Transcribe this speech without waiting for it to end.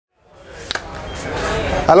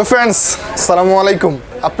Hello friends, আসসালামু আলাইকুম।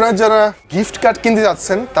 আপনারা যারা গিফট কার্ড কিনতে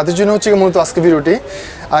যাচ্ছেন তাদের জন্য হচ্ছে মূলত আজকে ভিডিওটি।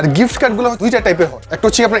 আর গিফট কার্ডগুলো দুইটা টাইপের হয়, একটা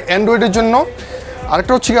হচ্ছে আপনার অ্যান্ড্রয়েডের জন্য,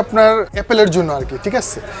 আরেকটা হচ্ছে আপনার অ্যাপেলের জন্য আর কি। ঠিক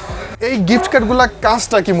আছে, এই গিফট কার্ডগুলোর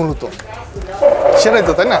কাজটা কি মূলত সেটাই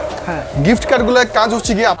তো, তাই না? গিফট কার্ডগুলোর কাজ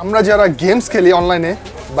হচ্ছে কি, আমরা যারা গেমস খেলি অনলাইনে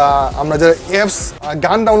বা আমরা যারা অ্যাপস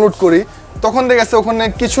গান ডাউনলোড করি তখন দেখা যাচ্ছে ওখানে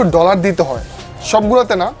কিছু ডলার দিতে হয়।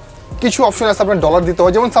 সবগুলোতে না, কিছু অপশন আছে আপনার ডলার দিতে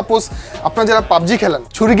হয়। যেমন সাপোজ আপনার যারা পাবজি খেলেন,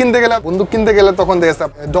 ছুরি কিনতে গেলে, বন্দুক কিনতে গেলে তখন দেখা যাচ্ছে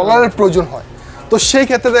ডলারের প্রয়োজন হয়। তো সেই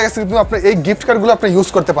ক্ষেত্রে দেখা যাচ্ছে কিন্তু আপনার এই গিফট কার্ডগুলো আপনি ইউজ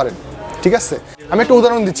করতে পারেন। ঠিক আছে, আমি একটা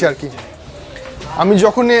উদাহরণ দিচ্ছি আর কি। আমি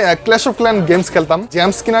যখনই ক্ল্যাশ অফ ক্ল্যান গেমস খেলতাম,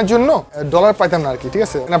 জেমস কেনার জন্য ডলার পাইতাম না আর কি। ঠিক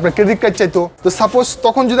আছে, আপনার ক্রেডিট কার্ড চাইতো। তো সাপোজ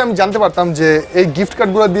তখন যদি আমি জানতে পারতাম যে এই গিফট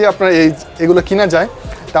কার্ডগুলো দিয়ে আপনার এগুলো কিনা যায়,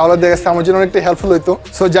 তাহলে দেখা যাচ্ছে আমার জন্য অনেকটা হেল্পফুল হইতো।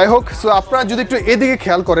 সো যাই হোক, সো আপনারা যদি একটু এদিকে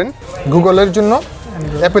খেয়াল করেন, গুগলের জন্য,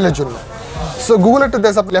 অ্যাপেলের জন্য। সো গুগল একটা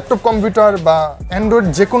দেশ, আপনি ল্যাপটপ, কম্পিউটার বা অ্যান্ড্রয়েড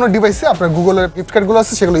যে কোনো ডিভাইসে আপনার গুগলের গিফট কার্ডগুলো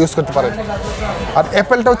আছে, সেগুলো ইউজ করতে পারেন। আর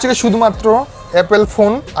অ্যাপেলটা হচ্ছে শুধুমাত্র অ্যাপেল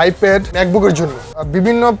ফোন, আইপ্যাড, ম্যাকবুকের জন্য।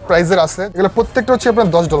 বিভিন্ন প্রাইজের আছে, এগুলো প্রত্যেকটা হচ্ছে আপনার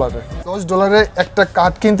 $10 একটা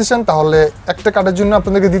কার্ড কিনতে চান, তাহলে একটা কার্ডের জন্য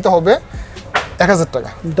আপনাদেরকে দিতে হবে 1000 টাকা।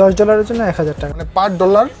 $10 জন্য 1000 টাকা, মানে পার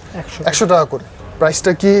ডলার 100 টাকা করে।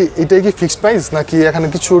 প্রাইসটা কি এটাই কি ফিক্সড প্রাইস, নাকি এখানে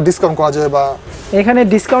কিছু ডিসকাউন্ট করা যায়? বা এখানে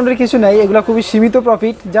ডিসকাউন্টের কিছু নাই, এগুলো খুবই সীমিত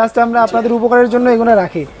প্রফিট। জাস্ট আমরা আপনাদের উপকারের জন্য এগুলো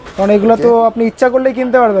রাখি, কারণ এগুলো তো আপনি ইচ্ছা করলেই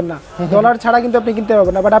কিনতে পারবেন না, ডলার ছাড়া কিন্তু আপনি কিনতে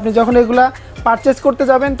পারবেন না। বাট আপনি যখন এগুলা পারচেজ করতে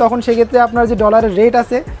যাবেন, তখন সেক্ষেত্রে আপনার যে ডলারের রেট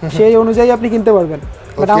আছে সেই অনুযায়ী আপনি কিনতে পারবেন।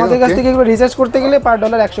 বাট আমাদের কাছ থেকে এগুলো রিচার্জ করতে গেলে পার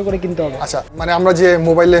ডলার 100 করে কিনতে হবে। আচ্ছা, মানে আমরা যে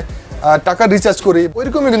মোবাইলে টাকা রিচার্জ করি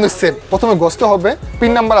ওইরকমই কিন্তু সেম। প্রথমে গসতে হবে,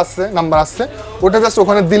 পিন নাম্বার আছে, ওটা জাস্ট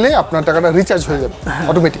ওখানে দিলে আপনার টাকাটা রিচার্জ হয়ে যাবে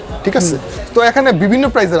অটোমেটিক। ঠিক আছে, তো এখানে বিভিন্ন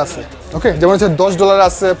প্রাইসের আছে। ওকে, যেমন হচ্ছে $10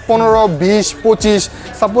 আছে, 15, 20, 25।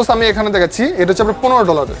 সাপোজ আমি এখানে দেখাচ্ছি, এটা হচ্ছে আপনার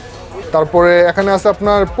 $15। তারপরে এখানে আছে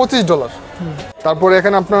আপনার $25। তারপরে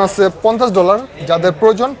এখানে আপনার আছে $50, যাদের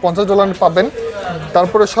প্রয়োজন $50 পাবেন।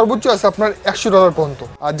 তারপরে সর্বোচ্চ আছে আপনার $100 পর্যন্ত।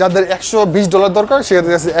 আর যাদের $120 দরকার,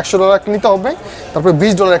 সেক্ষেত্রে আছে $100 নিতে হবে, তারপরে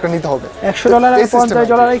 $20 একটা নিতে হবে। $100 আর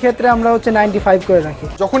 $50 ক্ষেত্রে আমরা হচ্ছে 95 করে রাখি।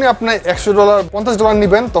 যখনই আপনি $100, $50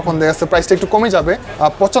 নেবেন, তখন দেখা যাচ্ছে প্রাইসটা একটু কমে যাবে,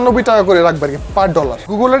 95 টাকা করে রাখবেন আর কি পার ডলার।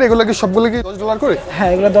 গুগলের এগুলো কি সবগুলো কি $10 করে? হ্যাঁ,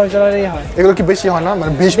 এগুলো $10 হয়। এগুলো কি বেশি হয় না?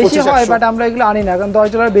 মানে 20-25 হয়, বাট আমরা এগুলো আনি না, কারণ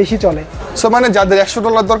 $10 বেশি চলে। সো মানে যাদের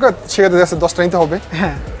 $100 দরকার, সেক্ষেত্রে দেখা যাচ্ছে 10টা নিতে হবে।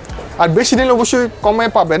 হ্যাঁ, আর বেশি নিলে অবশ্যই কমে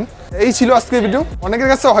পাবেন। এই ছিল আজকের ভিডিও। অনেকের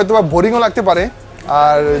কাছে হয়তো বা বোরিংও লাগতে পারে,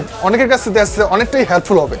 আর অনেকের কাছে অনেকটাই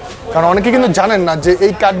হেল্পফুল হবে, কারণ অনেকে কিন্তু জানেন না যে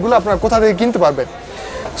এই কার্ডগুলো আপনারা কোথা থেকে কিনতে পারবেন।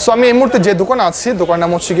 সো আমি এই মুহূর্তে যে দোকানে আছি, দোকানের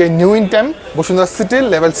নাম হচ্ছে new in time, Bashundhara city,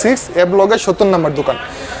 level 6, ব্লগের 70 নম্বর দোকান।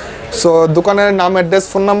 সো দোকানের নাম, অ্যাড্রেস,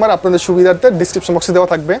 ফোন নাম্বার আপনাদের সুবিধার্থে ডিসক্রিপশন বক্সে দেওয়া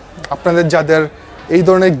থাকবে। আপনাদের যাদের এই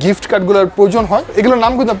ধরনের গিফট কার্ডগুলোর প্রয়োজন হয়, এগুলোর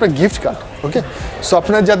নাম কিন্তু আপনার গিফট কার্ড। ওকে, সো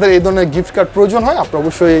আপনার যাদের এই ধরনের গিফট কার্ড প্রয়োজন হয়, আপনারা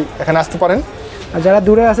অবশ্যই এখানে আসতে পারেন। আর যারা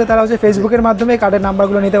দূরে আছে তারা হচ্ছে ফেসবুকের মাধ্যমে কার্ডের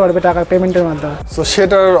নাম্বারগুলো নিতে পারবে টাকা পেমেন্টের মাধ্যমে। সো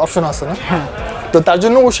সেটার অপশন আছে না? হ্যাঁ, তো তার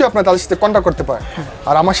জন্য অবশ্যই আপনার তাদের সাথে কন্ট্যাক্ট করতে পারেন।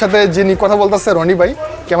 আর আমার সাথে যিনি কথা বলতেছে রনি ভাই,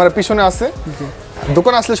 ক্যামেরার পিছনে আছে।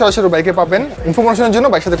 দোকান আসলে সরাসরি বাইকে পাবেন। ইনফরমেশনের জন্য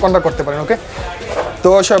বাইকের সাথে কন্ট্যাক্ট করতে পারেন। ওকে, তো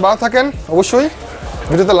সবাই ভালো থাকেন। অবশ্যই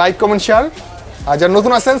ভিডিওতে লাইক, কমেন্ট, শেয়ার। আর যারা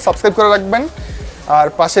নতুন আছেন সাবস্ক্রাইব করে রাখবেন, আর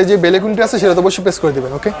পাশে যে বেল আইকনটি আছে সেটা তো অবশ্যই প্রেস করে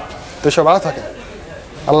দেবেন। ওকে, তো সবাই ভালো থাকেন।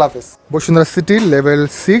 আল্লাহ হাফেজ। বসুন্ধরা সিটি, লেভেল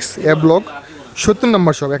 6, ব্লক 70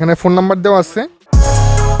 নম্বর শপ। এখানে ফোন নাম্বার দেওয়া আছে।